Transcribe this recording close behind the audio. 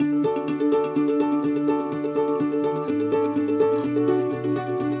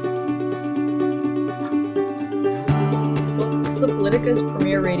Politica's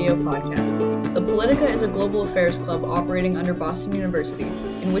premier radio podcast. The Politica is a global affairs club operating under Boston University,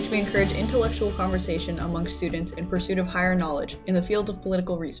 in which we encourage intellectual conversation among students in pursuit of higher knowledge in the field of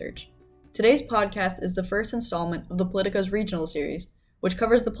political research. Today's podcast is the first installment of the Politica's regional series, which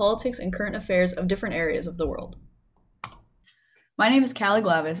covers the politics and current affairs of different areas of the world. My name is Kalliope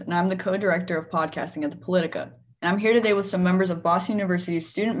Glavas, and I'm the co-director of podcasting at the Politica. And I'm here today with some members of Boston University's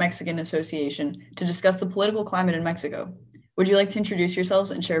Student Mexican Association to discuss the political climate in Mexico. Would you like to introduce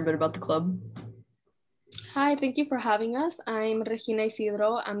yourselves and share a bit about the club? Hi, thank you for having us. I'm Regina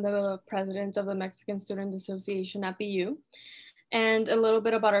Isidro. I'm the president of the Mexican Student Association at BU. And a little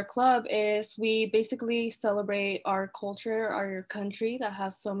bit about our club is we basically celebrate our culture, our country that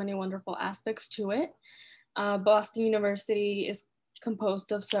has so many wonderful aspects to it. Boston University is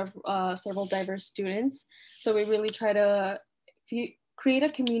composed of several diverse students. So we really try to create a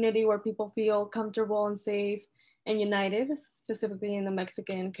community where people feel comfortable and safe and united, specifically in the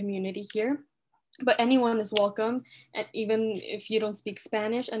Mexican community here. But anyone is welcome, and even if you don't speak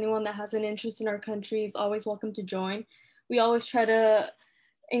Spanish, anyone that has an interest in our country is always welcome to join. We always try to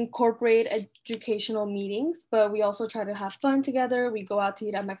incorporate educational meetings, but we also try to have fun together. We go out to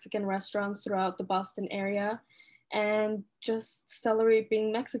eat at Mexican restaurants throughout the Boston area and just celebrate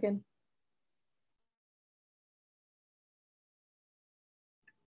being Mexican.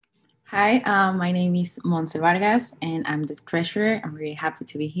 Hi, my name is Monse Márquez, and I'm the treasurer. I'm really happy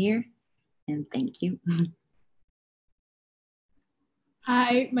to be here, and thank you.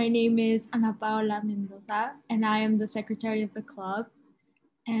 Hi, my name is Paola Mendoza, and I am the secretary of the club.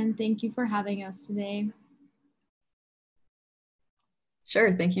 And thank you for having us today.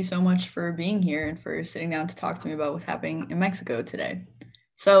 Sure, thank you so much for being here and for sitting down to talk to me about what's happening in Mexico today.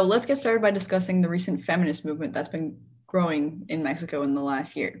 So let's get started by discussing the recent feminist movement that's been growing in Mexico in the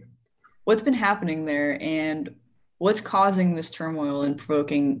last year. What's been happening there and what's causing this turmoil and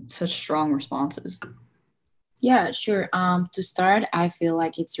provoking such strong responses? Yeah, sure. To start, I feel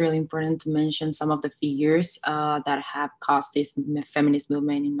like it's really important to mention some of the figures that have caused this feminist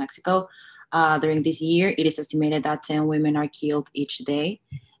movement in Mexico. During this year, it is estimated that 10 women are killed each day.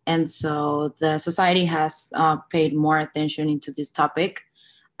 And so the society has paid more attention into this topic.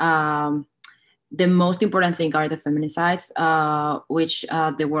 The most important thing are the feminicides, which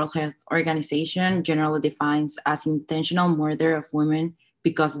the World Health Organization generally defines as intentional murder of women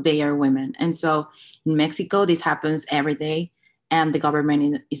because they are women. And so in Mexico, this happens every day, and the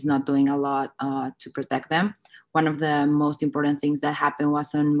government is not doing a lot to protect them. One of the most important things that happened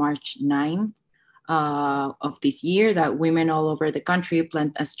was on March 9 of this year, that women all over the country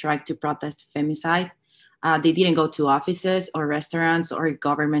planned a strike to protest femicide. They didn't go to offices or restaurants or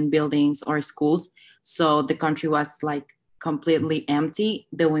government buildings or schools. So the country was like completely empty.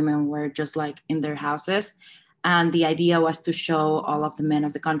 The women were just like in their houses. And the idea was to show all of the men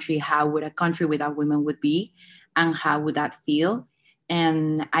of the country how would a country without women would be and how would that feel.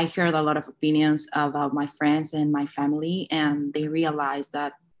 And I heard a lot of opinions about my friends and my family, and they realized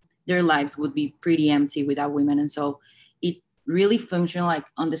that their lives would be pretty empty without women. And so it really functioned like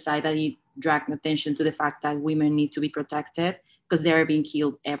on the side that it dragged attention to the fact that women need to be protected because they are being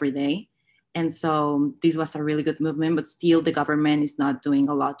killed every day. And so this was a really good movement, but still the government is not doing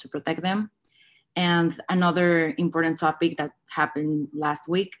a lot to protect them. And another important topic that happened last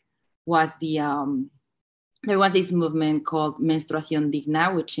week was there was this movement called Menstruación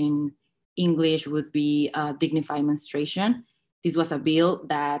Digna, which in English would be dignified menstruation. This was a bill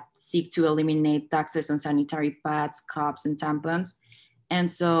that seeks to eliminate taxes on sanitary pads, cups, and tampons. And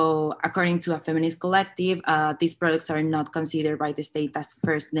so according to a feminist collective, these products are not considered by the state as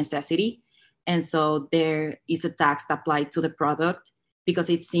first necessity. And so there is a tax applied to the product because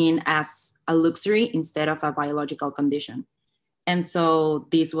it's seen as a luxury instead of a biological condition. And so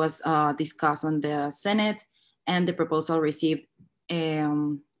this was discussed on the Senate, and the proposal received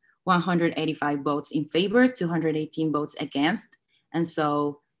 185 votes in favor, 218 votes against. And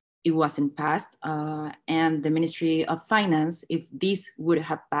so it wasn't passed. And the Ministry of Finance, if this would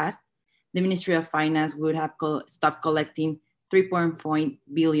have passed, the Ministry of Finance would have stopped collecting 3.4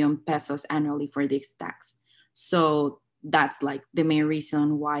 billion pesos annually for this tax. So that's like the main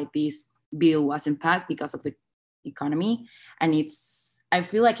reason why this bill wasn't passed, because of the economy. And I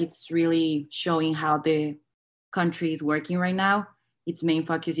feel like it's really showing how the country is working right now. Its main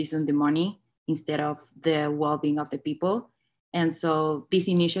focus is on the money instead of the well-being of the people. And so this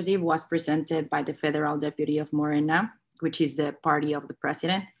initiative was presented by the federal deputy of Morena, which is the party of the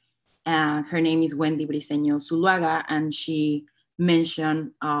president. Her name is Wendy Briceño Zuluaga, and she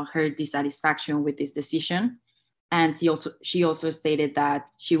mentioned her dissatisfaction with this decision. And she also stated that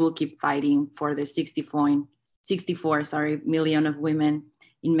she will keep fighting for the 60 million of women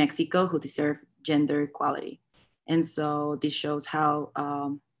in Mexico who deserve gender equality. And so this shows how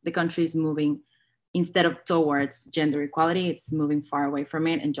the country is moving, instead of towards gender equality, it's moving far away from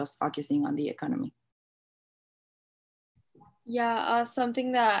it and just focusing on the economy. Yeah,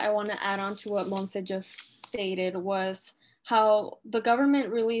 something that I want to add on to what Monse just stated was how the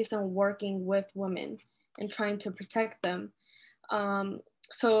government really isn't working with women and trying to protect them.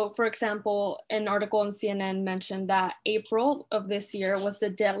 So, for example, an article on CNN mentioned that April of this year was the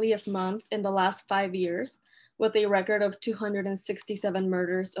deadliest month in the last 5 years, with a record of 267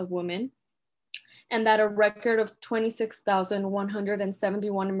 murders of women, and that a record of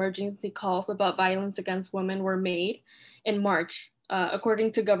 26,171 emergency calls about violence against women were made in March,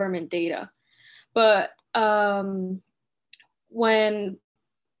 according to government data. But the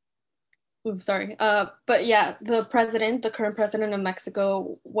current president of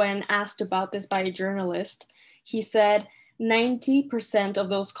Mexico, when asked about this by a journalist, he said 90% of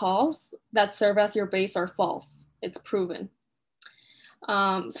those calls that serve as your base are false. It's proven.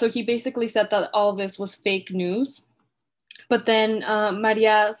 So he basically said that all this was fake news. But then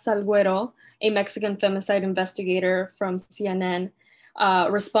Maria Salguero, a Mexican femicide investigator from CNN,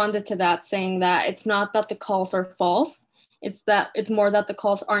 responded to that, saying that it's not that the calls are false, it's more that the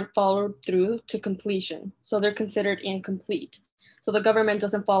calls aren't followed through to completion. So they're considered incomplete. So the government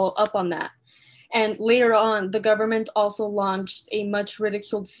doesn't follow up on that. And later on, the government also launched a much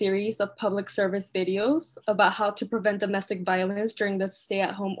ridiculed series of public service videos about how to prevent domestic violence during the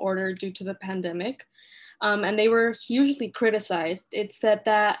stay-at-home order due to the pandemic. And they were hugely criticized. It said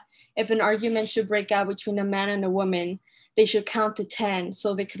that if an argument should break out between a man and a woman, they should count to 10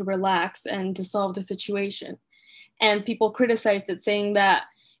 so they could relax and dissolve the situation. And people criticized it, saying that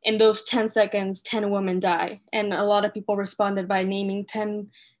in those 10 seconds, 10 women die. And a lot of people responded by naming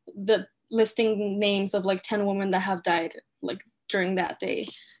listing names of like 10 women that have died like during that day.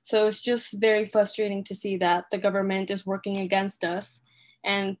 So it's just very frustrating to see that the government is working against us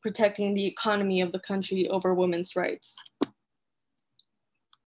and protecting the economy of the country over women's rights.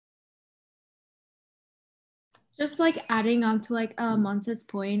 Just like adding on to like Monse's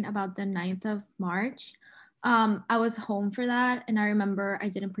point about the 9th of March, I was home for that, and I remember I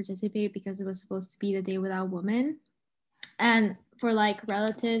didn't participate because it was supposed to be the day without women. And for like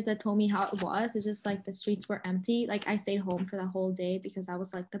relatives that told me how it was, it's just like the streets were empty. Like I stayed home for the whole day because that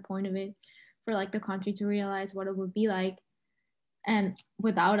was like the point of it, for like the country to realize what it would be like and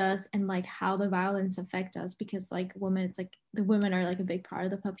without us, and like how the violence affect us, because like women, it's like the women are like a big part of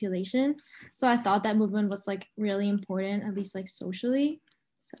the population. So I thought that movement was like really important, at least like socially.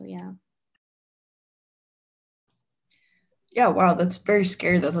 So yeah. Yeah, wow, that's very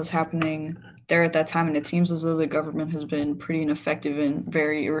scary that that's happening there at that time. And it seems as though the government has been pretty ineffective and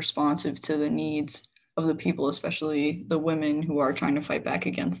very irresponsive to the needs of the people, especially the women who are trying to fight back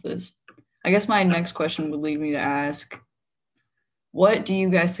against this. I guess my next question would lead me to ask, what do you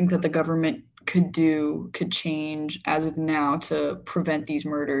guys think that the government could change as of now to prevent these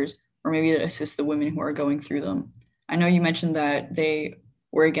murders, or maybe to assist the women who are going through them? I know you mentioned that they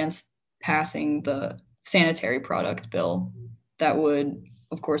were against passing the sanitary product bill that would,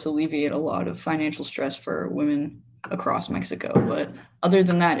 of course, alleviate a lot of financial stress for women across Mexico. But other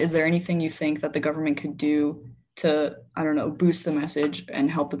than that, is there anything you think that the government could do to, I don't know, boost the message and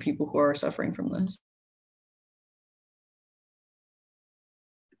help the people who are suffering from this?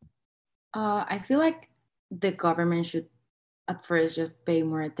 I feel like the government should at first just pay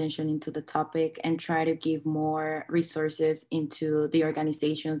more attention into the topic and try to give more resources into the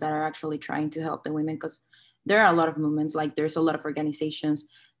organizations that are actually trying to help the women, because there are a lot of movements, like there's a lot of organizations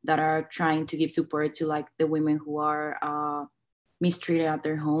that are trying to give support to like the women who are mistreated at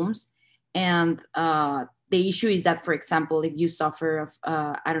their homes. And the issue is that, for example, if you suffer of,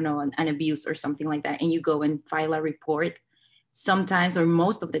 I don't know, an abuse or something like that, and you go and file a report, sometimes or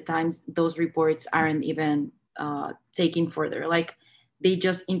most of the times those reports aren't even taken further. Like they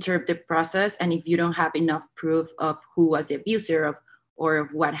just interrupt the process, and if you don't have enough proof of who was the abuser of or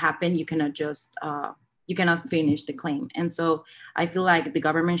of what happened, you cannot just you cannot finish the claim. And so I feel like the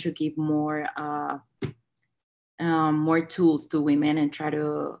government should give more tools to women and try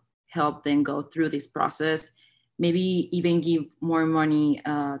to help them go through this process. Maybe even give more money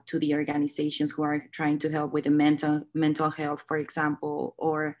to the organizations who are trying to help with the mental health, for example,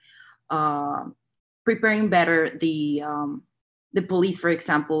 or preparing better the police, for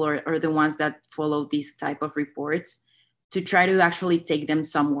example, or the ones that follow these type of reports, to try to actually take them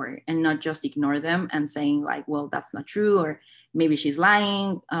somewhere and not just ignore them and saying like, well, that's not true, or maybe she's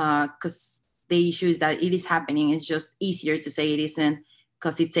lying, because the issue is that it is happening. It's just easier to say it isn't,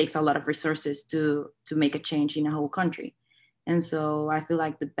 because it takes a lot of resources to make a change in a whole country. And so I feel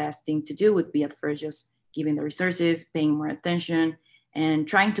like the best thing to do would be at first just giving the resources, paying more attention, and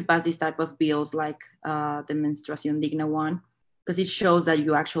trying to pass these type of bills like the Menstruación Digna one, because it shows that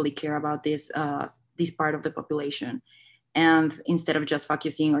you actually care about this part of the population. And instead of just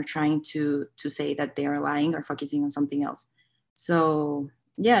focusing or trying to say that they are lying or focusing on something else. So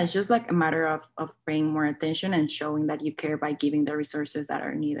yeah, it's just like a matter of paying more attention and showing that you care by giving the resources that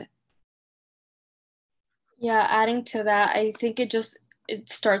are needed. Yeah, adding to that, I think it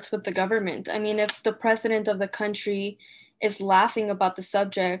starts with the government. I mean, if the president of the country is laughing about the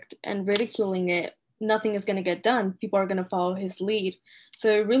subject and ridiculing it, nothing is going to get done. People are going to follow his lead. So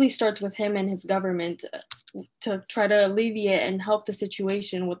it really starts with him and his government to try to alleviate and help the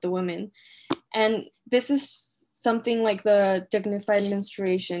situation with the women. And this is something like the dignified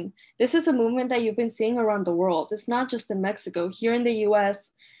menstruation. This is a movement that you've been seeing around the world. It's not just in Mexico. Here in the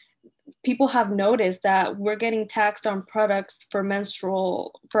US, people have noticed that we're getting taxed on products for our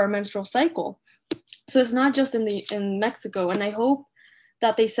menstrual cycle. So it's not just in Mexico. And I hope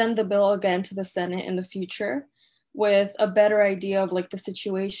that they send the bill again to the Senate in the future with a better idea of like the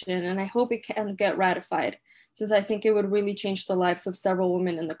situation. And I hope it can get ratified, since I think it would really change the lives of several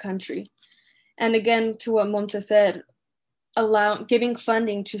women in the country. And again, to what Monse said, giving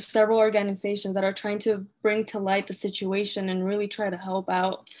funding to several organizations that are trying to bring to light the situation and really try to help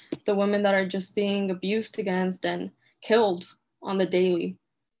out the women that are just being abused against and killed on the daily.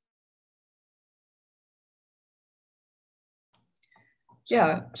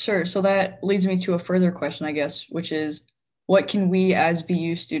 Yeah, sure. So that leads me to a further question, I guess, which is, what can we as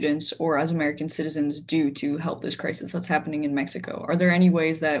BU students or as American citizens do to help this crisis that's happening in Mexico? Are there any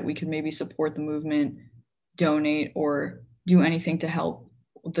ways that we could maybe support the movement, donate, or do anything to help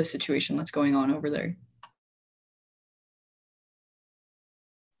the situation that's going on over there?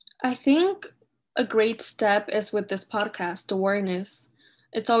 I think a great step is with this podcast, awareness.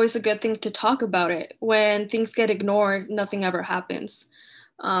 It's always a good thing to talk about it. When things get ignored, nothing ever happens.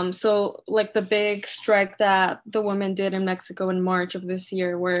 So like the big strike that the women did in Mexico in March of this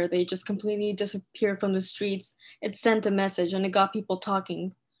year, where they just completely disappeared from the streets, it sent a message and it got people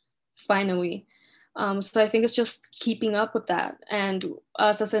talking, finally. So I think it's just keeping up with that. And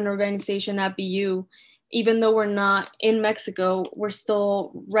us as an organization at BU, even though we're not in Mexico, we're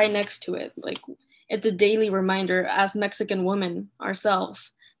still right next to it. Like, it's a daily reminder as Mexican women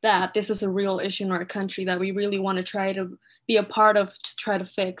ourselves that this is a real issue in our country that we really want to try to be a part of to try to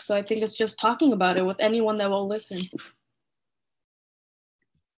fix. So I think it's just talking about it with anyone that will listen.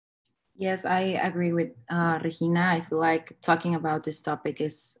 Yes, I agree with Regina. I feel like talking about this topic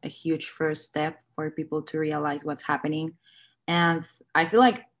is a huge first step for people to realize what's happening. And I feel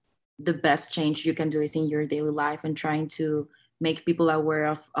like the best change you can do is in your daily life and trying to make people aware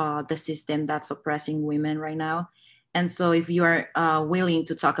of the system that's oppressing women right now. And so if you are willing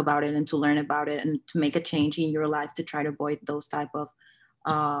to talk about it and to learn about it and to make a change in your life to try to avoid those type of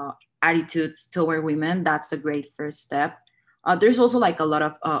attitudes toward women, that's a great first step. There's also like a lot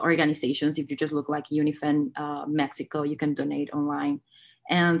of organizations. If you just look like UNIFEM Mexico, you can donate online.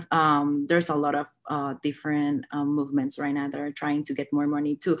 And there's a lot of different movements right now that are trying to get more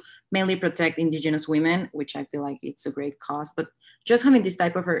money to mainly protect Indigenous women, which I feel like it's a great cause. But just having this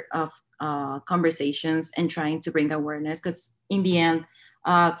type of conversations and trying to bring awareness, because in the end,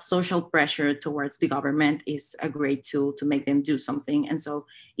 social pressure towards the government is a great tool to make them do something. And so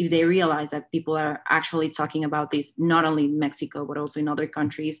if they realize that people are actually talking about this, not only in Mexico, but also in other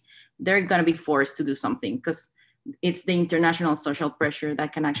countries, they're going to be forced to do something, because it's the international social pressure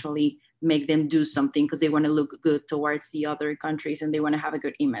that can actually make them do something, because they want to look good towards the other countries and they want to have a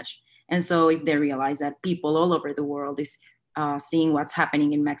good image. And so if they realize that people all over the world is seeing what's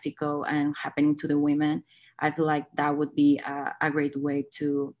happening in Mexico and happening to the women, I feel like that would be a great way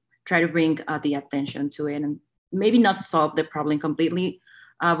to try to bring the attention to it, and maybe not solve the problem completely,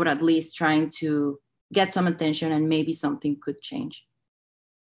 but at least trying to get some attention and maybe something could change.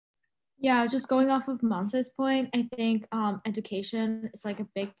 Yeah, just going off of Monse's point, I think education is like a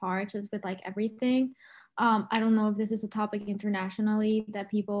big part just with like everything. I don't know if this is a topic internationally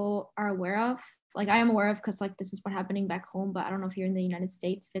that people are aware of. Like I am aware of because like this is what's happening back home, but I don't know if here in the United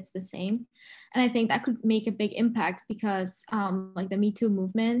States if it's the same. And I think that could make a big impact because like the Me Too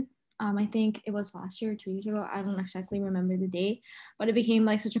movement, I think it was last year or 2 years ago. I don't exactly remember the date, but it became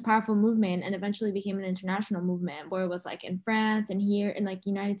like such a powerful movement and eventually became an international movement where it was like in France and here in like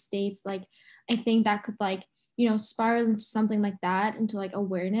United States. Like I think that could like, you know, spiral into something like that, into like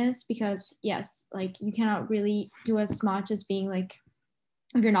awareness, because yes, like you cannot really do as much as being like,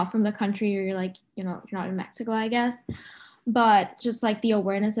 if you're not from the country or you're like, you know, you're not in Mexico, I guess. but just like the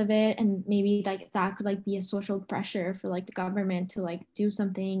awareness of it, and maybe like that could like be a social pressure for like the government to like do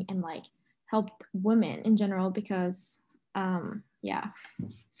something and like help women in general, because yeah,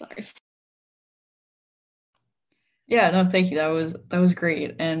 sorry. Yeah, no, thank you. That was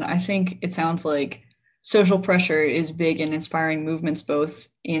great. And I think it sounds like social pressure is big in inspiring movements both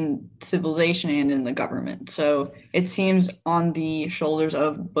in civilization and in the government. So it seems on the shoulders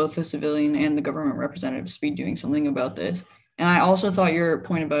of both the civilian and the government representatives to be doing something about this. And I also thought your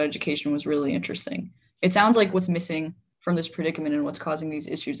point about education was really interesting. It sounds like what's missing from this predicament and what's causing these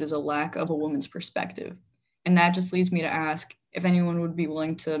issues is a lack of a woman's perspective. And that just leads me to ask if anyone would be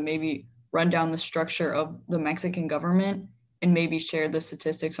willing to maybe run down the structure of the Mexican government and maybe share the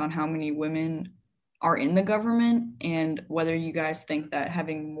statistics on how many women are in the government, and whether you guys think that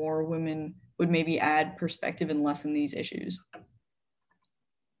having more women would maybe add perspective and lessen these issues.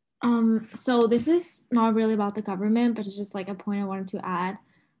 So this is not really about the government, but it's just like a point I wanted to add.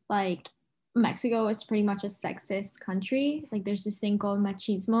 Like, Mexico is pretty much a sexist country. Like, there's this thing called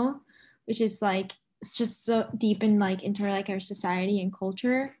machismo, which is like, it's just so deep in like into like our society and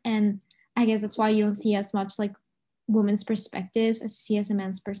culture. And I guess that's why you don't see as much like women's perspectives as you see as a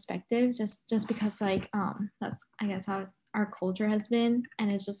man's perspective, just because like that's, I guess, how our culture has been,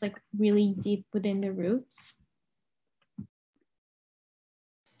 and it's just like really deep within the roots.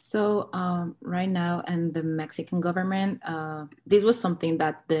 So right now in the Mexican government, this was something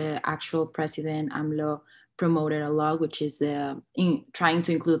that the actual president AMLO promoted a lot, which is trying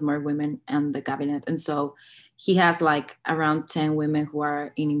to include more women in the cabinet. And so he has like around 10 women who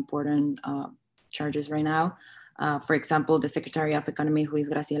are in important charges right now. For example, the Secretary of Economy, who is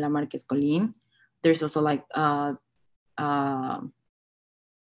Graciela Marquez Colin. There's also like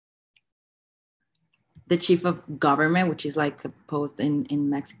the chief of government, which is like a post in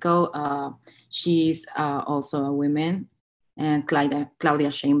Mexico. She's also a woman, and Claudia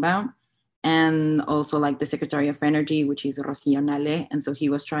Sheinbaum, and also like the Secretary of Energy, which is Rocío Nale. And so he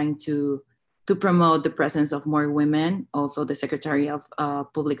was trying to promote the presence of more women. Also the Secretary of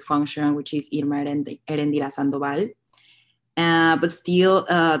Public Function, which is Irma Erendira Sandoval. But still,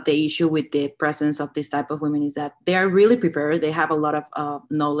 the issue with the presence of this type of women is that they are really prepared. They have a lot of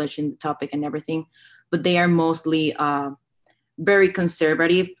knowledge in the topic and everything, but they are mostly very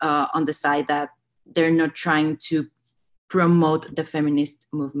conservative on the side that they're not trying to promote the feminist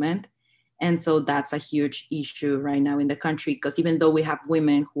movement. And so that's a huge issue right now in the country, because even though we have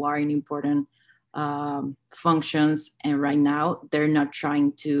women who are in important functions, and right now they're not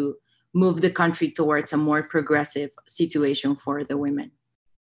trying to move the country towards a more progressive situation for the women.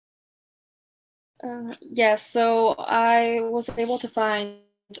 Yes, so I was able to find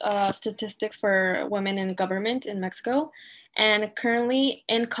statistics for women in government in Mexico, and currently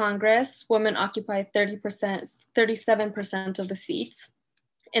in Congress, women occupy 37% of the seats.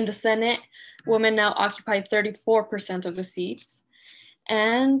 In the Senate, women now occupy 34% of the seats,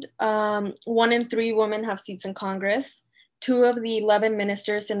 and 1 in 3 women have seats in Congress. 2 of the 11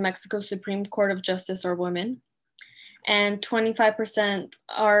 ministers in Mexico's Supreme Court of Justice are women, and 25%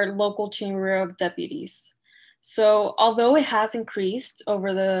 are local Chamber of Deputies. So although it has increased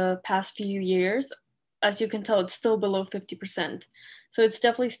over the past few years, as you can tell, it's still below 50%. So it's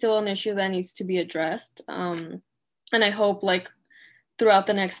definitely still an issue that needs to be addressed. And I hope like throughout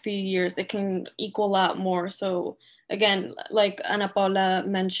the next few years, it can equal out more. So again, like Paola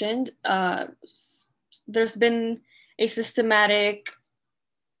mentioned, there's been a systematic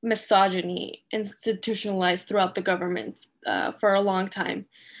misogyny institutionalized throughout the government for a long time.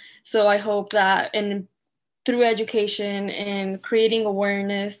 So I hope that through education and creating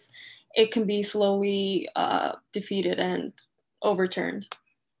awareness, it can be slowly defeated and overturned.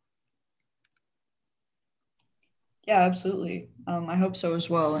 Yeah, absolutely. I hope so as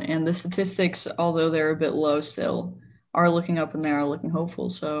well. And the statistics, although they're a bit low still, are looking up and they are looking hopeful.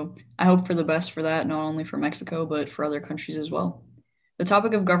 So I hope for the best for that, not only for Mexico, but for other countries as well. The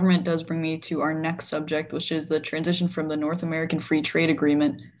topic of government does bring me to our next subject, which is the transition from the North American Free Trade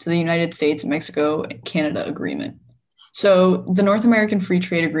Agreement to the United States, Mexico, Canada Agreement. So the North American Free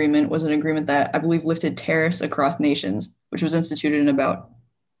Trade Agreement was an agreement that I believe lifted tariffs across nations, which was instituted in about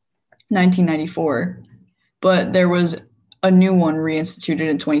 1994. But there was a new one reinstituted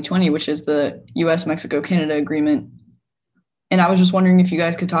in 2020, which is the US Mexico Canada Agreement. And I was just wondering if you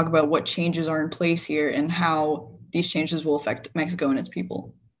guys could talk about what changes are in place here and how these changes will affect Mexico and its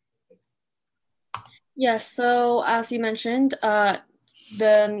people. Yes, so as you mentioned,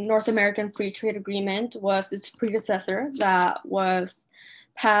 the North American Free Trade Agreement was its predecessor that was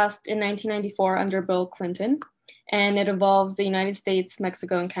passed in 1994 under Bill Clinton, and it involves the United States,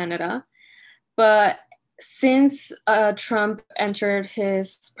 Mexico, and Canada. But since Trump entered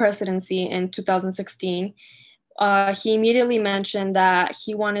his presidency in 2016, he immediately mentioned that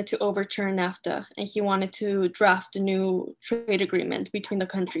he wanted to overturn NAFTA and he wanted to draft a new trade agreement between the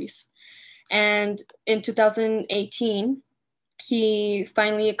countries. And in 2018, he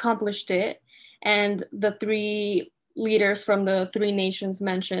finally accomplished it. And the three leaders from the three nations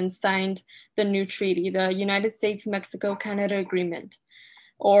mentioned signed the new treaty, the United States-Mexico-Canada Agreement,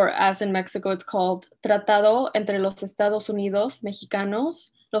 or as in Mexico, it's called Tratado entre los Estados Unidos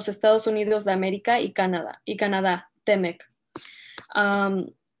Mexicanos, los Estados Unidos de América y Canadá, TEMEC.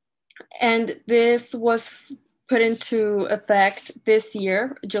 And this was put into effect this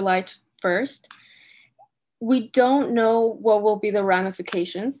year, July 1st. We don't know what will be the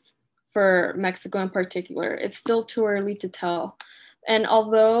ramifications for Mexico in particular. It's still too early to tell. And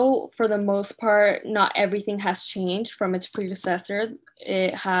although for the most part, not everything has changed from its predecessor,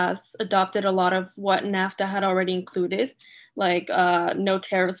 it has adopted a lot of what NAFTA had already included, like no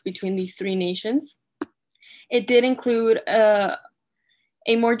tariffs between these three nations. It did include a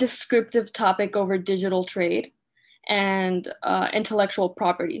more descriptive topic over digital trade and intellectual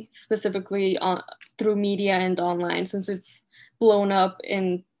property, specifically through media and online, since it's blown up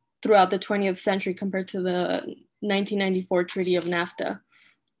throughout the 20th century compared to the 1994 Treaty of NAFTA.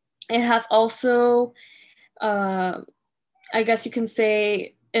 It has also, I guess you can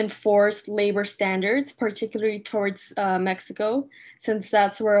say, enforced labor standards, particularly towards Mexico, since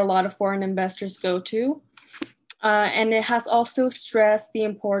that's where a lot of foreign investors go to. And it has also stressed the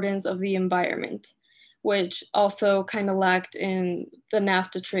importance of the environment, which also kind of lacked in the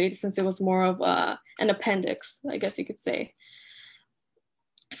NAFTA trade, since it was more of an appendix, I guess you could say.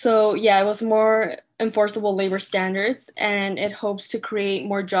 So yeah, it was more enforceable labor standards, and it hopes to create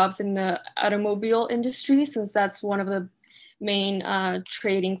more jobs in the automobile industry, since that's one of the main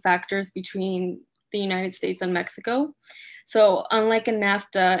trading factors between the United States and Mexico. So unlike in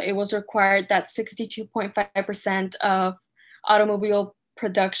NAFTA, it was required that 62.5% of automobile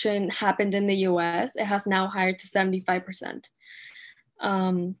production happened in the US. It has now higher to 75%.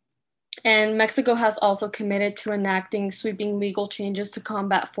 And Mexico has also committed to enacting sweeping legal changes to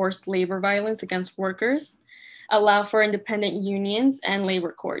combat forced labor violence against workers, allow for independent unions and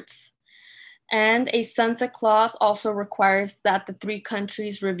labor courts. And a sunset clause also requires that the three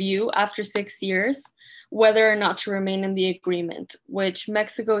countries review after 6 years whether or not to remain in the agreement, which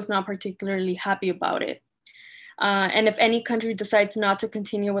Mexico is not particularly happy about it. And if any country decides not to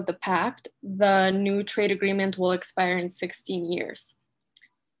continue with the pact, the new trade agreement will expire in 16 years.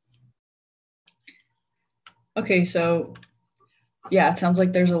 Okay, so yeah, it sounds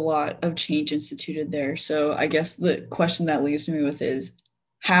like there's a lot of change instituted there. So I guess the question that leaves me with is,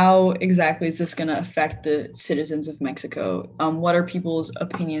 how exactly is this going to affect the citizens of Mexico? What are people's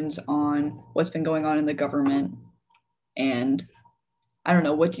opinions on what's been going on in the government? And I don't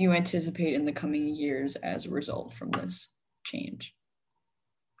know, what do you anticipate in the coming years as a result from this change?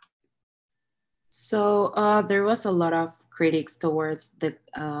 So there was a lot of critics towards the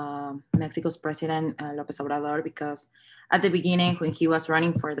Mexico's president, López Obrador, because at the beginning, when he was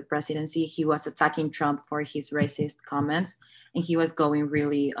running for the presidency, he was attacking Trump for his racist comments, and he was going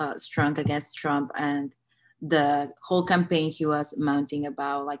really strong against Trump. And the whole campaign he was mounting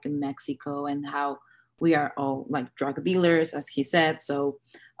about like in Mexico and how we are all like drug dealers, as he said. So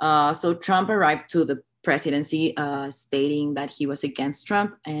Trump arrived to the presidency stating that he was against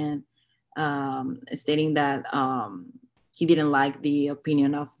Trump and stating that he didn't like the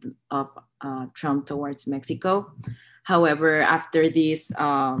opinion of Trump towards Mexico. However, after this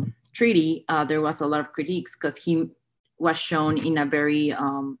treaty, there was a lot of critiques because he was shown in a very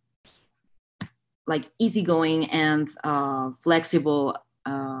like easygoing and flexible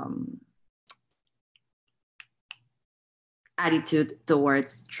attitude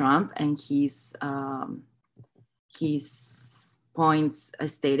towards Trump and his points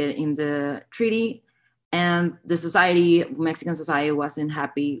stated in the treaty. And the society, Mexican society, wasn't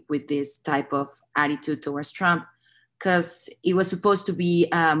happy with this type of attitude towards Trump because it was supposed to be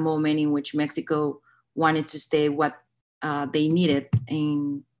a moment in which Mexico wanted to stay what they needed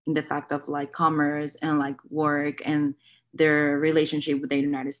in the fact of like commerce and like work and their relationship with the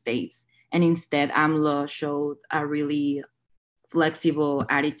United States. And instead, AMLO showed a really flexible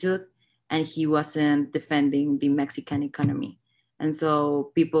attitude and he wasn't defending the Mexican economy. And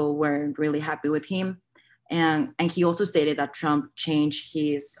so people weren't really happy with him. And he also stated that Trump changed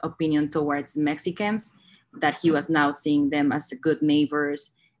his opinion towards Mexicans, that he was now seeing them as good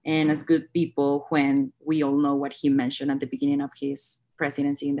neighbors and as good people when we all know what he mentioned at the beginning of his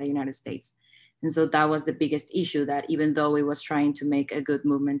presidency in the United States. And so that was the biggest issue, that even though it was trying to make a good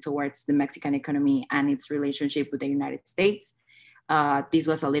movement towards the Mexican economy and its relationship with the United States, this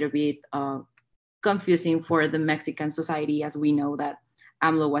was a little bit confusing for the Mexican society, as we know that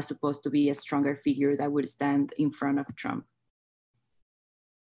AMLO was supposed to be a stronger figure that would stand in front of Trump.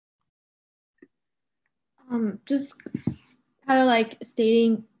 Just kind of like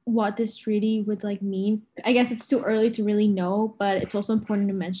stating what this treaty would like mean. I guess it's too early to really know, but it's also important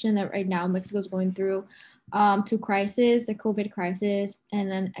to mention that right now Mexico is going through two crises, the COVID crisis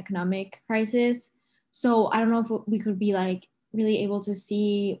and an economic crisis. So I don't know if we could be like really able to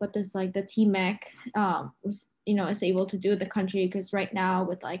see what this like the TMEC was, you know, is able to do with the country, because right now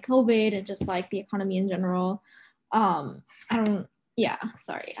with like COVID and just like the economy in general, sorry,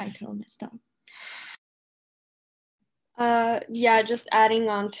 I totally messed up. Just adding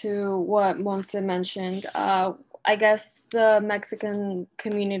on to what Monse mentioned, I guess the Mexican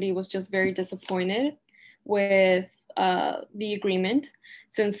community was just very disappointed with the agreement,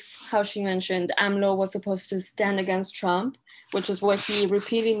 since, how she mentioned, AMLO was supposed to stand against Trump, which is what he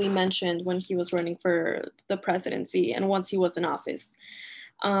repeatedly mentioned when he was running for the presidency and once he was in office.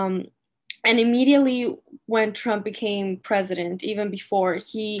 And immediately when Trump became president, even before,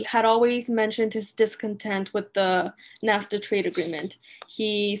 he had always mentioned his discontent with the NAFTA trade agreement.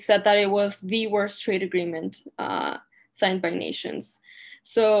 He said that it was the worst trade agreement signed by nations.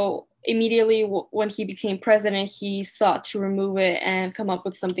 So immediately when he became president, he sought to remove it and come up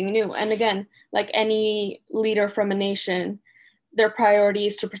with something new. And again, like any leader from a nation, their priority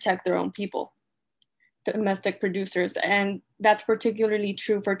is to protect their own people, domestic producers. And that's particularly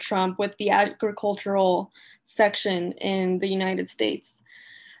true for Trump with the agricultural section in the United States.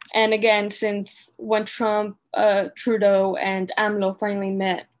 And again, since when Trump, Trudeau, and AMLO finally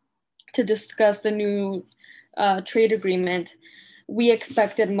met to discuss the new trade agreement, we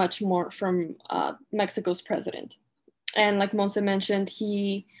expected much more from Mexico's president. And like Monse mentioned,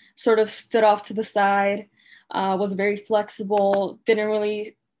 he sort of stood off to the side, was very flexible, didn't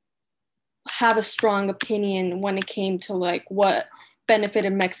really have a strong opinion when it came to like what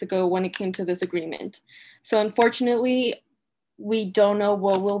benefited Mexico when it came to this agreement. So unfortunately, we don't know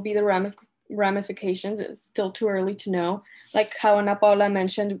what will be the ramifications. It's still too early to know. Like how Ana Paola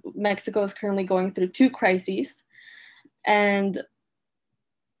mentioned, Mexico is currently going through two crises, and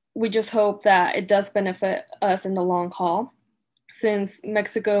we just hope that it does benefit us in the long haul, since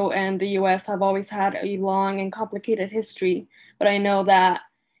Mexico and the US have always had a long and complicated history. But I know that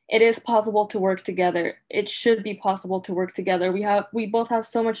it is possible to work together. It should be possible to work together. We both have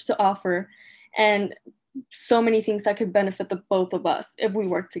so much to offer and so many things that could benefit the both of us if we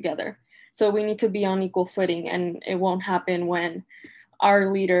work together. So we need to be on equal footing, and it won't happen when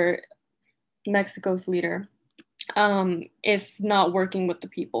our leader, Mexico's leader, is not working with the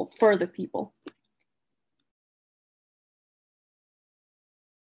people, for the people.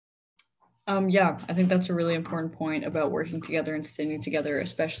 I think that's a really important point about working together and standing together,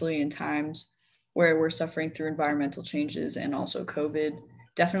 especially in times where we're suffering through environmental changes and also COVID.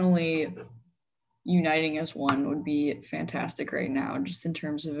 Definitely uniting as one would be fantastic right now, just in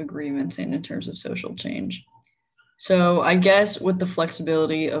terms of agreements and in terms of social change. So I guess with the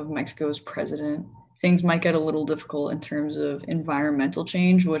flexibility of Mexico's president, things might get a little difficult in terms of environmental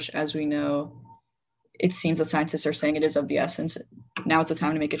change, which, as we know, it seems that scientists are saying it is of the essence. Now is the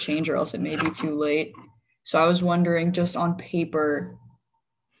time to make a change, or else it may be too late. So I was wondering, just on paper,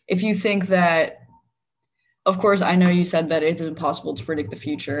 if you think that, of course, I know you said that it's impossible to predict the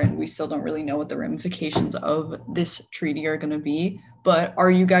future, and we still don't really know what the ramifications of this treaty are going to be. But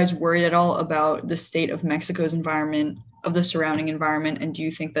are you guys worried at all about the state of Mexico's environment, of the surrounding environment? And do you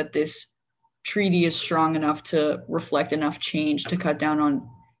think that this treaty is strong enough to reflect enough change to cut down on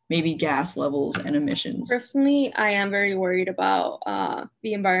maybe gas levels and emissions? Personally, I am very worried about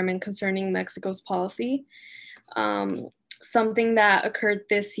the environment concerning Mexico's policy. Something that occurred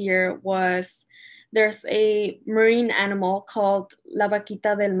this year was there's a marine animal called La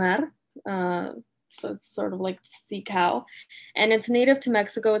Vaquita del Mar. So it's sort of like sea cow, and it's native to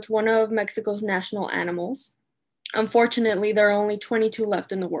Mexico. It's one of Mexico's national animals. Unfortunately, there are only 22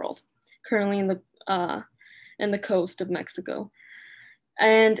 left in the world, currently in the coast of Mexico.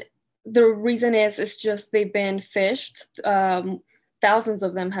 And the reason is it's just they've been fished. Thousands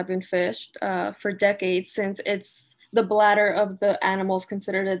of them have been fished for decades, since it's the bladder of the animal is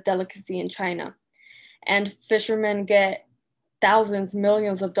considered a delicacy in China. And fishermen get thousands,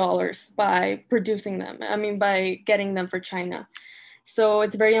 millions of dollars by producing them. I mean, by getting them for China. So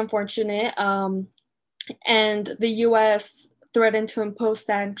it's very unfortunate. And the US threatened to impose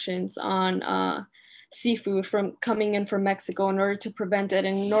sanctions on seafood from coming in from Mexico in order to prevent it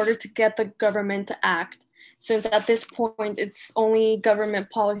and in order to get the government to act. Since at this point, it's only government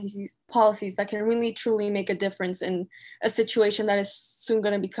policies that can really truly make a difference in a situation that is soon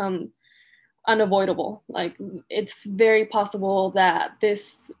going to become unavoidable. Like, it's very possible that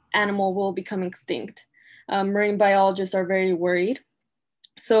this animal will become extinct. Marine biologists are very worried.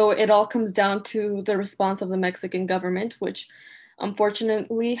 So it all comes down to the response of the Mexican government, which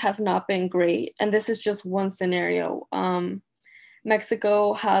unfortunately has not been great. And this is just one scenario.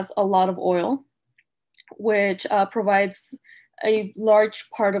 Mexico has a lot of oil, which provides a large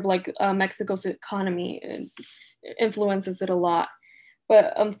part of Mexico's economy and influences it a lot.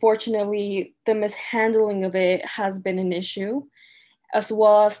 But unfortunately, the mishandling of it has been an issue, as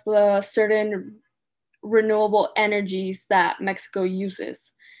well as the certain renewable energies that Mexico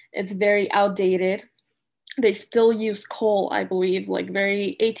uses. It's very outdated. They still use coal, I believe, like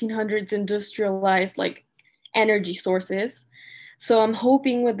very 1800s industrialized energy sources. So I'm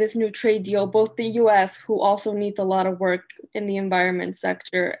hoping with this new trade deal, both the US, who also needs a lot of work in the environment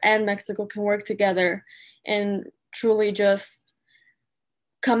sector, and Mexico can work together and truly just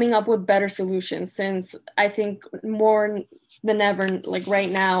coming up with better solutions, since I think more than ever, like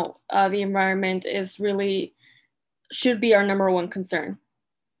right now, the environment should be our number one concern.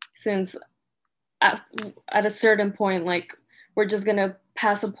 Since at a certain point, we're just gonna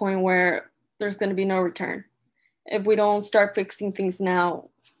pass a point where there's gonna be no return. If we don't start fixing things now,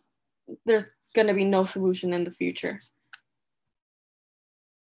 there's gonna be no solution in the future.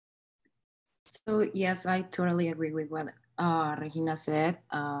 So yes, I totally agree with what Regina said.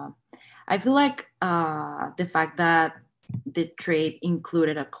 I feel like the fact that the trade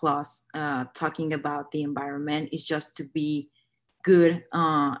included a clause talking about the environment is just to be good,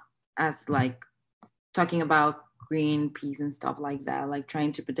 as talking about Greenpeace and stuff like that, like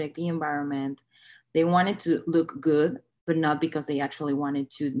trying to protect the environment. They wanted to look good, but not because they actually wanted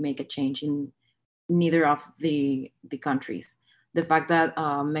to make a change in neither of the countries. The fact that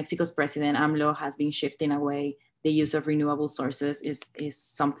Mexico's president AMLO has been shifting away the use of renewable sources is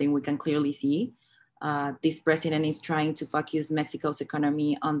something we can clearly see. This president is trying to focus Mexico's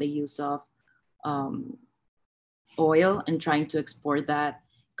economy on the use of oil and trying to export that,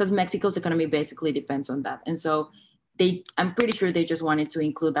 because Mexico's economy basically depends on that. And so I'm pretty sure they just wanted to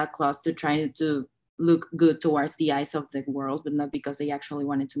include that clause to try to look good towards the eyes of the world, but not because they actually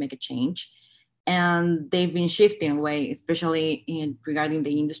wanted to make a change. And they've been shifting away, especially regarding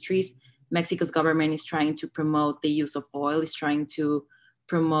the industries. Mexico's government is trying to promote the use of oil, is trying to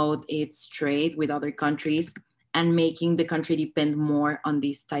promote its trade with other countries and making the country depend more on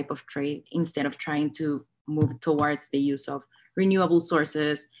this type of trade instead of trying to move towards the use of renewable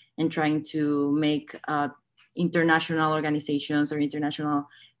sources and trying to make international organizations or international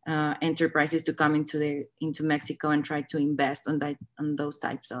enterprises to come into Mexico and try to invest on those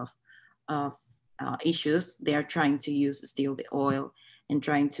types of issues. They are trying to use still the oil and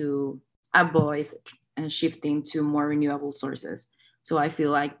trying to avoid shifting to more renewable sources. So I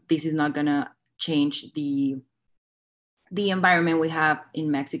feel like this is not gonna change the environment we have in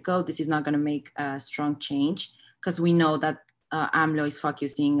Mexico. This is not gonna make a strong change, because we know that AMLO is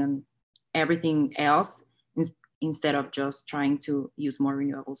focusing on everything else instead of just trying to use more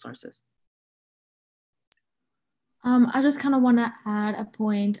renewable sources. I just kind of want to add a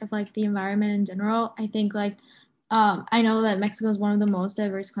point of the environment in general. I think I know that Mexico is one of the most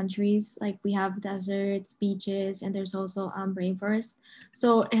diverse countries. We have deserts, beaches, and there's also rainforest.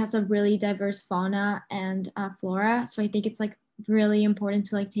 So it has a really diverse fauna and flora. So I think it's really important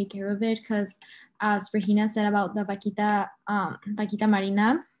to take care of it, because as Regina said about the vaquita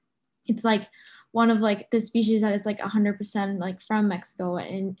marina, it's one of the species that is 100% from Mexico,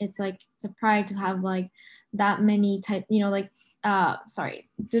 and it's a pride to have that many type, the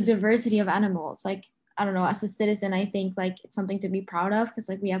diversity of animals. I don't know, as a citizen, I think it's something to be proud of, because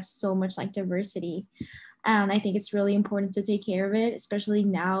we have so much diversity, and I think it's really important to take care of it, especially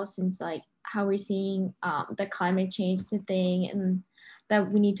now, since how we're seeing the climate change is a thing and that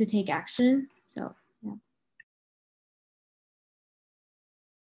we need to take action. So yeah.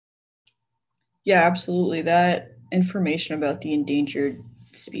 Yeah, absolutely. That information about the endangered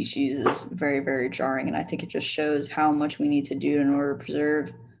species is very, very jarring. And I think it just shows how much we need to do in order to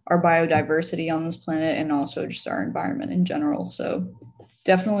preserve our biodiversity on this planet and also just our environment in general. So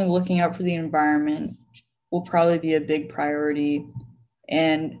definitely looking out for the environment will probably be a big priority.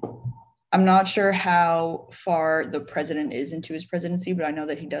 And I'm not sure how far the president is into his presidency, but I know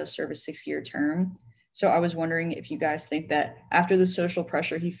that he does serve a 6-year term. So I was wondering if you guys think that after the social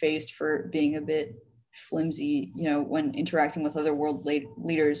pressure he faced for being a bit flimsy, when interacting with other world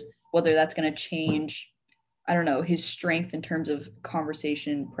leaders, whether that's going to change I don't know, his strength in terms of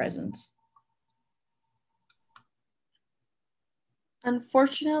conversation presence?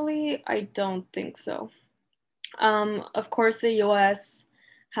 Unfortunately, I don't think so. Of course, the US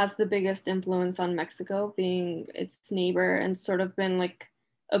has the biggest influence on Mexico, being its neighbor, and sort of been like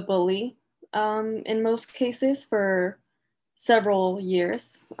a bully in most cases for several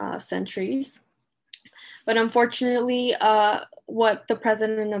years, centuries. But unfortunately, what the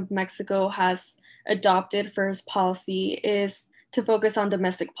president of Mexico has adopted for his policy is to focus on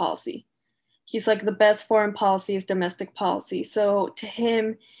domestic policy. He's like, the best foreign policy is domestic policy. So to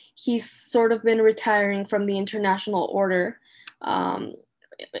him, he's sort of been retiring from the international order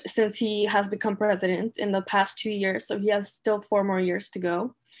since he has become president in the past 2 years. So he has still 4 more years to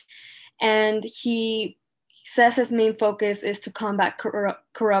go. And he says his main focus is to combat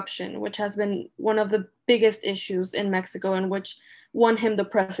corruption, which has been one of the biggest issues in Mexico and which won him the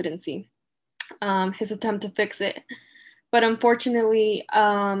presidency, his attempt to fix it. But unfortunately,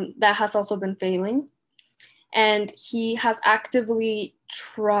 that has also been failing. And he has actively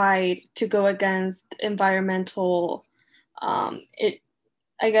tried to go against environmental,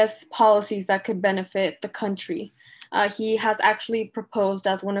 policies that could benefit the country. He has actually proposed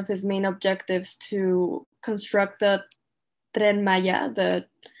as one of his main objectives to construct the Tren Maya, the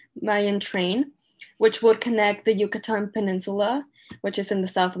Mayan train, which would connect the Yucatan Peninsula, which is in the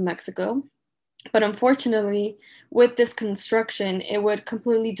south of Mexico. But unfortunately, with this construction, it would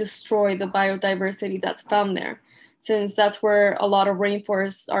completely destroy the biodiversity that's found there, since that's where a lot of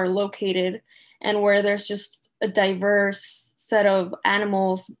rainforests are located and where there's just a diverse set of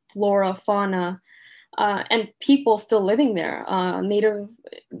animals, flora, fauna, and people still living there, native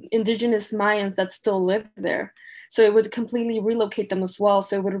indigenous Mayans that still live there. So it would completely relocate them as well.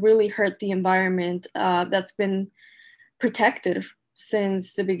 So it would really hurt the environment that's been protected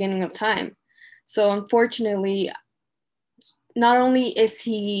since the beginning of time. So unfortunately, not only is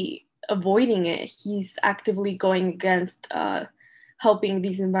he avoiding it, he's actively going against helping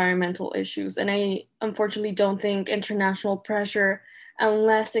these environmental issues. And I unfortunately don't think international pressure,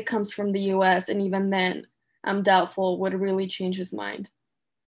 unless it comes from the US, and even then, I'm doubtful, would really change his mind.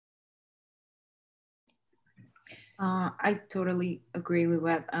 I totally agree with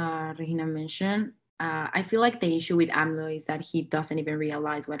what Regina mentioned. I feel like the issue with AMLO is that he doesn't even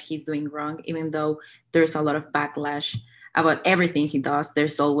realize what he's doing wrong, even though there's a lot of backlash about everything he does.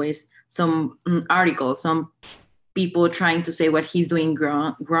 There's always some articles, some people trying to say what he's doing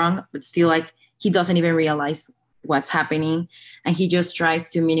wrong, but still, like, he doesn't even realize what's happening, and he just tries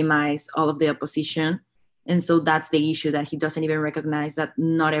to minimize all of the opposition. And so that's the issue, that he doesn't even recognize that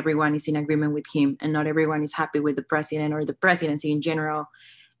not everyone is in agreement with him and not everyone is happy with the president or the presidency in general.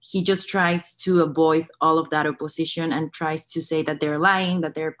 He just tries to avoid all of that opposition and tries to say that they're lying,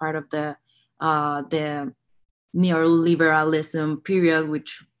 that they're part of the neoliberalism period,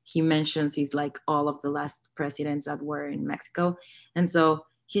 which he mentions is like all of the last presidents that were in Mexico. And so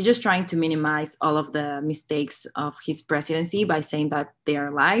he's just trying to minimize all of the mistakes of his presidency by saying that they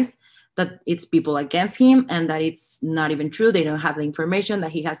are lies, that it's people against him, and that it's not even true. They don't have the information,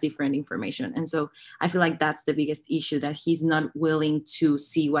 that he has different information. And so I feel like that's the biggest issue, that he's not willing to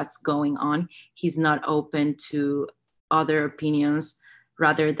see what's going on. He's not open to other opinions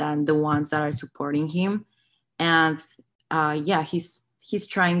rather than the ones that are supporting him. And he's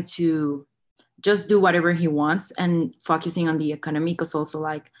trying to just do whatever he wants and focusing on the economy, because also,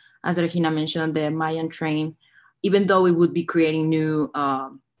 like, as Regina mentioned, the Mayan train, even though it would be creating new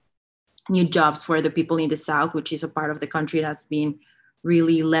jobs for the people in the South, which is a part of the country that's been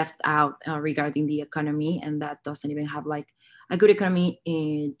really left out regarding the economy, and that doesn't even have like a good economy.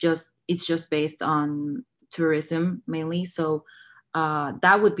 It's just based on tourism mainly. So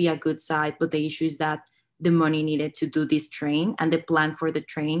that would be a good side, but the issue is that the money needed to do this train and the plan for the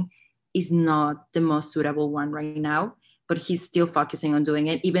train is not the most suitable one right now. But he's still focusing on doing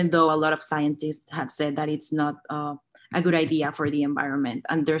it, even though a lot of scientists have said that it's not a good idea for the environment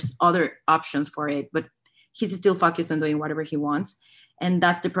and there's other options for it, but he's still focused on doing whatever he wants. And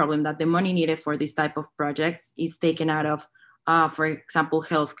that's the problem, that the money needed for this type of projects is taken out of, for example,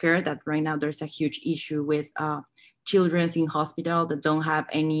 healthcare, that right now there's a huge issue with children in hospital that don't have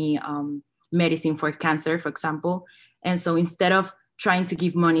any medicine for cancer, for example. And so instead of trying to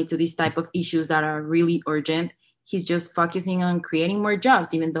give money to these type of issues that are really urgent, he's just focusing on creating more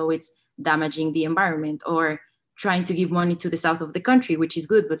jobs, even though it's damaging the environment, or trying to give money to the south of the country, which is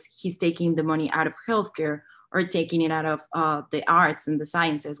good, but he's taking the money out of healthcare or taking it out of the arts and the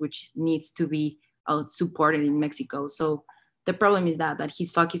sciences, which needs to be supported in Mexico. So the problem is that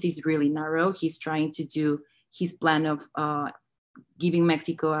his focus is really narrow. He's trying to do his plan of giving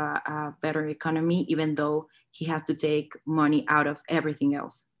Mexico a better economy, even though he has to take money out of everything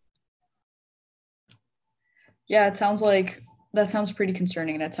else. Yeah, that sounds pretty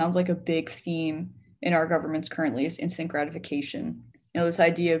concerning. And it sounds like a big theme in our governments currently is instant gratification. This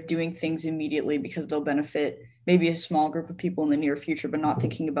idea of doing things immediately because they'll benefit maybe a small group of people in the near future, but not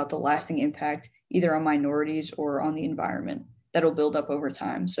thinking about the lasting impact either on minorities or on the environment that'll build up over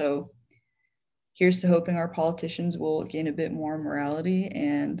time. So here's to hoping our politicians will gain a bit more morality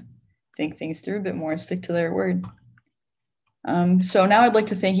and think things through a bit more and stick to their word. So now I'd like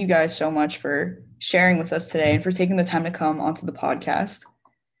to thank you guys so much for sharing with us today and for taking the time to come onto the podcast.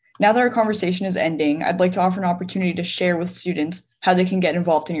 Now that our conversation is ending, I'd like to offer an opportunity to share with students how they can get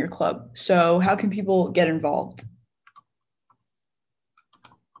involved in your club. So how can people get involved?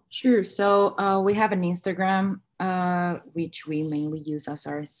 Sure. So we have an Instagram, which we mainly use as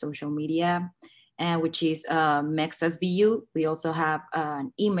our social media, and which is mexasbu. We also have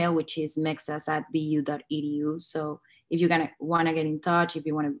an email, which is mexas@bu.edu. So if you're want to get in touch, if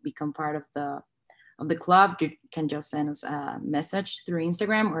you want to become part of the club, you can just send us a message through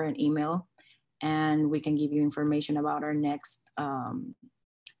Instagram or an email, and we can give you information about our next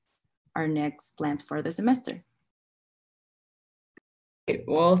plans for the semester.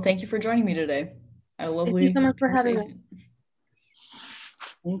 Well, thank you for joining me today. A lovely Thank you so much for having us.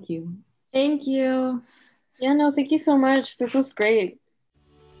 Thank you. Thank you. Yeah, no, thank you so much. This was great.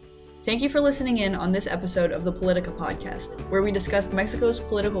 Thank you for listening in on this episode of the Politica podcast, where we discussed Mexico's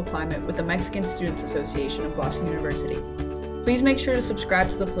political climate with the Mexican Students Association of Boston University. Please make sure to subscribe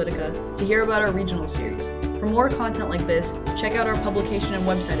to the Politica to hear about our regional series. For more content like this, check out our publication and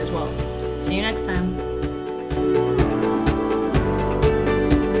website as well. See you next time.